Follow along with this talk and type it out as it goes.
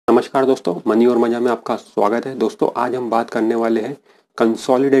नमस्कार दोस्तों, मनी और मजा में आपका स्वागत है। दोस्तों आज हम बात करने वाले हैं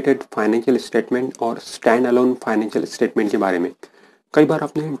कंसोलिडेटेड फाइनेंशियल स्टेटमेंट और स्टैंड अलोन फाइनेंशियल स्टेटमेंट के बारे में। कई बार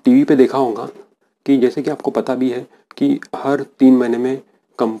आपने टीवी पे देखा होगा कि जैसे कि आपको पता भी है कि हर 3 महीने में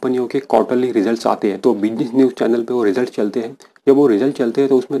कंपनियों के क्वार्टरली रिजल्ट्स आते हैं, तो बिजनेस न्यूज़ चैनल पे वो रिजल्ट चलते हैं। जब वो रिजल्ट चलते हैं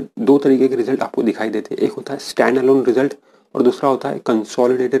तो उसमें दो तरीके के रिजल्ट आपको दिखाई देते हैं, एक होता है स्टैंड अलोन रिजल्ट और दूसरा होता है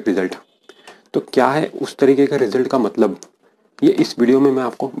कंसोलिडेटेड रिजल्ट। तो क्या है उस तरीके का रिजल्ट का मतलब, ये इस वीडियो में मैं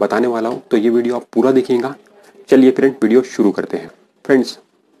आपको बताने वाला हूँ, तो ये वीडियो आप पूरा देखिएगा। चलिए फ्रेंड वीडियो शुरू करते हैं। फ्रेंड्स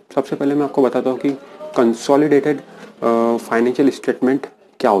सबसे पहले मैं आपको बताता हूँ कि कंसोलिडेटेड फाइनेंशियल स्टेटमेंट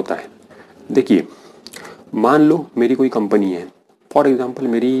क्या होता है। देखिए, मान लो मेरी कोई कंपनी है, फॉर एग्जांपल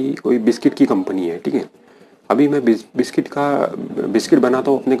मेरी कोई बिस्किट की कंपनी है, ठीक है। अभी मैं बिस्किट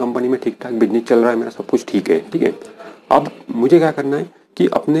बनाता हूँ अपने कंपनी में, ठीक ठाक बिजनेस चल रहा है, मेरा सब कुछ ठीक है, ठीक है। अब मुझे क्या करना है कि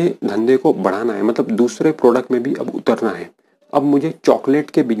अपने धंधे को बढ़ाना है, मतलब दूसरे प्रोडक्ट में भी अब उतरना है। अब मुझे चॉकलेट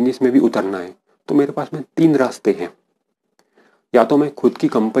के बिजनेस में भी उतरना है। तो मेरे पास में 3 रास्ते हैं। या तो मैं खुद की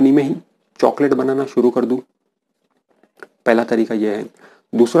कंपनी में ही चॉकलेट बनाना शुरू कर दूं, पहला तरीका यह है।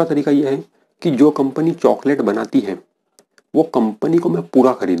 दूसरा तरीका यह है कि जो कंपनी चॉकलेट बनाती है वो कंपनी को मैं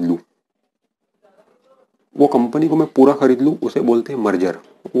पूरा खरीद लूं। उसे बोलते हैं मर्जर।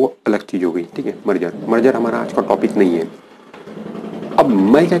 वो अलग चीज हो गई, ठीक है। मर्जर हमारा आज का टॉपिक नहीं है। अब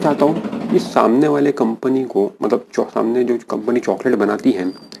मैं क्या चाहता हूँ कि सामने वाले कंपनी को, मतलब सामने जो कंपनी चॉकलेट बनाती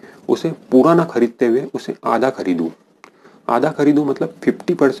है उसे पूरा ना खरीदते हुए उसे आधा खरीदूं, मतलब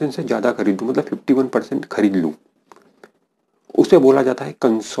 50% से ज़्यादा खरीदूं, मतलब 51% खरीद लूं। उसे बोला जाता है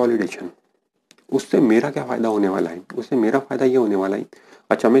कंसोलिडेशन। उससे मेरा क्या फ़ायदा होने वाला है? उससे मेरा फ़ायदा ये होने वाला है,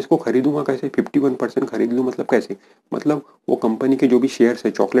 अच्छा मैं इसको खरीदूंगा कैसे? 51% खरीद लूँ, मतलब कैसे? मतलब वो कंपनी के जो भी शेयर्स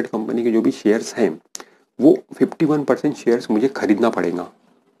है, चॉकलेट कंपनी के जो भी शेयर्स हैं, वो 51% शेयर्स मुझे खरीदना पड़ेगा।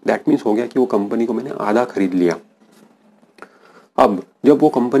 दैट मीन्स हो गया कि वो कंपनी को मैंने आधा खरीद लिया। अब जब वो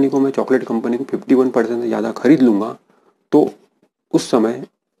कंपनी को, मैं चॉकलेट कंपनी को 51% से ज़्यादा खरीद लूँगा, तो उस समय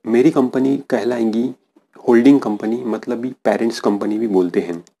मेरी कंपनी कहलाएंगी होल्डिंग कंपनी, मतलब भी पेरेंट्स कंपनी भी बोलते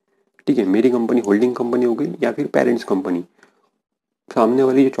हैं, ठीक है। मेरी कंपनी होल्डिंग कंपनी हो गई या फिर पेरेंट्स कंपनी। सामने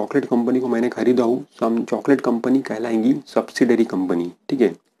वाली जो चॉकलेट कंपनी को मैंने खरीदा हूँ, चॉकलेट कंपनी कहलाएंगी सब्सिडरी कंपनी, ठीक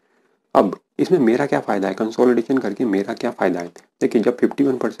है। अब इसमें मेरा क्या फ़ायदा है? कंसोलिडेशन करके मेरा क्या फ़ायदा है? देखिए, जब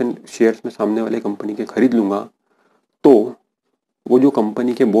 51% शेयर्स में सामने वाले कंपनी के खरीद लूँगा, तो वो जो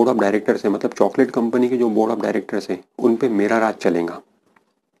कंपनी के बोर्ड ऑफ डायरेक्टर्स हैं, मतलब चॉकलेट कंपनी के जो बोर्ड ऑफ डायरेक्टर्स हैं, उन पे मेरा राज चलेगा।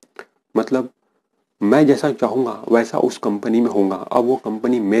 मतलब मैं जैसा चाहूँगा वैसा उस कंपनी में होगा। अब वो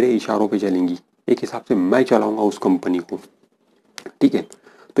कंपनी मेरे इशारों पे चलेंगी, एक हिसाब से मैं चलाऊंगा उस कंपनी को, ठीक है।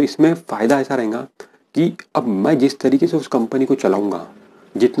 तो इसमें फ़ायदा ऐसा रहेगा कि अब मैं जिस तरीके से उस कंपनी को चलाऊंगा,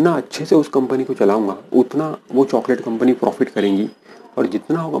 जितना अच्छे से उस कंपनी को चलाऊंगा, उतना वो चॉकलेट कंपनी प्रॉफिट करेंगी, और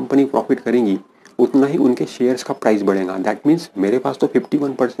जितना वो कंपनी प्रॉफिट करेंगी उतना ही उनके शेयर्स का प्राइस बढ़ेगा। दैट मीन्स मेरे पास तो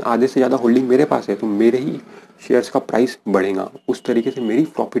 51%, आधे से ज़्यादा होल्डिंग मेरे पास है, तो मेरे ही शेयर्स का प्राइस बढ़ेगा। उस तरीके से मेरी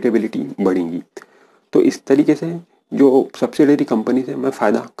प्रॉफिटेबिलिटी बढ़ेगी। तो इस तरीके से जो सब्सिडरी कंपनी से मैं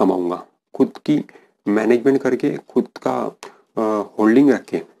फ़ायदा कमाऊंगा, खुद की मैनेजमेंट करके, खुद का होल्डिंग रख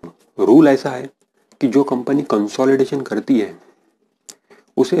के। रूल ऐसा है कि जो कंपनी कंसोलिडेशन करती है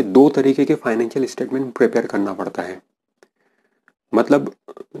उसे 2 तरीके के फाइनेंशियल स्टेटमेंट प्रिपेयर करना पड़ता है। मतलब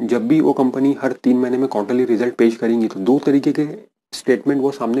जब भी वो कंपनी हर 3 महीने में क्वार्टरली रिजल्ट पेश करेंगी, तो 2 तरीके के स्टेटमेंट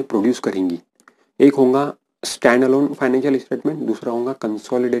वो सामने प्रोड्यूस करेंगी। एक होगा स्टैंड अलोन फाइनेंशियल स्टेटमेंट, दूसरा होगा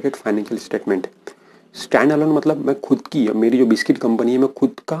consolidated financial statement. Stand alone मतलब मैं खुद की, मेरी जो बिस्किट कंपनी है, मैं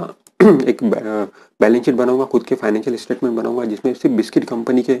खुद का एक बैलेंस शीट बनाऊंगा, खुद के फाइनेंशियल स्टेटमेंट बनाऊंगा, जिसमें सिर्फ बिस्किट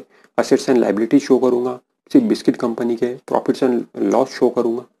कंपनी के असेट्स एंड लायबिलिटी शो करूंगा, सिर्फ बिस्किट कंपनी के प्रॉफिट्स एंड लॉस शो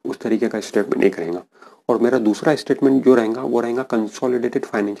करूंगा। उस तरीके का स्टेटमेंट एक रहेगा। और मेरा दूसरा स्टेटमेंट जो रहेगा वो रहेगा कंसोलिडेटेड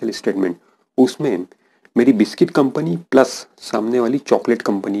फाइनेंशियल स्टेटमेंट। उसमें मेरी बिस्किट कंपनी प्लस सामने वाली चॉकलेट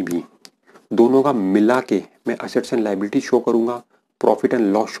कंपनी भी, दोनों का मिला के मैं असेट्स एंड लायबिलिटी शो करूंगा, प्रॉफिट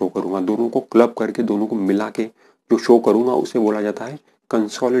एंड लॉस शो करूंगा। दोनों को क्लब करके, दोनों को मिला के जो शो करूंगा उसे बोला जाता है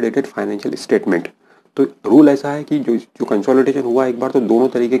कंसोलिडेटेड फाइनेंशियल स्टेटमेंट। तो रूल ऐसा है कि जो जो कंसोलिडेशन हुआ एक बार, तो दोनों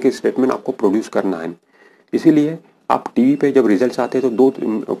तरीके के स्टेटमेंट आपको प्रोड्यूस करना है। इसीलिए आप टीवी पे जब रिजल्ट्स आते हैं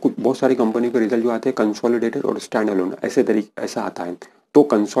तो बहुत सारी कंपनी के रिजल्ट जो आते हैं कंसोलिडेटेड और स्टैंड अलोन, ऐसा आता है। तो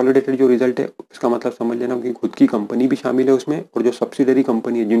कंसोलिडेटेड जो रिजल्ट है इसका मतलब समझ लेना कि खुद की कंपनी भी शामिल है उसमें, और जो सब्सिडरी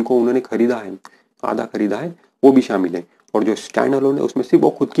कंपनी है जिनको उन्होंने खरीदा है, आधा खरीदा है, वो भी शामिल है। और जो स्टैंड अलोन है उसमें सिर्फ वो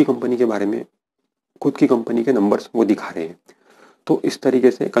खुद की कंपनी के बारे में, खुद की कंपनी के नंबर्स वो दिखा रहे हैं। तो इस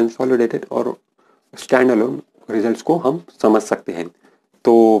तरीके से कंसोलिडेटेड और स्टैंड अलोन रिजल्ट्स को हम समझ सकते हैं।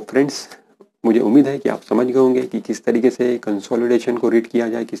 तो फ्रेंड्स, मुझे उम्मीद है कि आप समझ गए होंगे कि किस तरीके से कंसोलिडेशन को रीड किया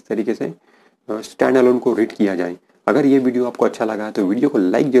जाए, किस तरीके से स्टैंड अलोन को रीड किया जाए। अगर ये वीडियो आपको अच्छा लगा तो वीडियो को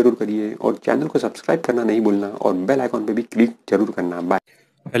लाइक जरूर करिए और चैनल को सब्सक्राइब करना नहीं भूलना, और बेल आइकॉन पे भी क्लिक जरूर करना। बाय।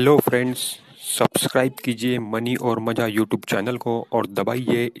 हेलो फ्रेंड्स, सब्सक्राइब कीजिए मनी और मज़ा यूट्यूब चैनल को और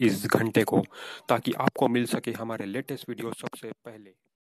दबाइए इस घंटे को ताकि आपको मिल सके हमारे लेटेस्ट वीडियो सबसे पहले।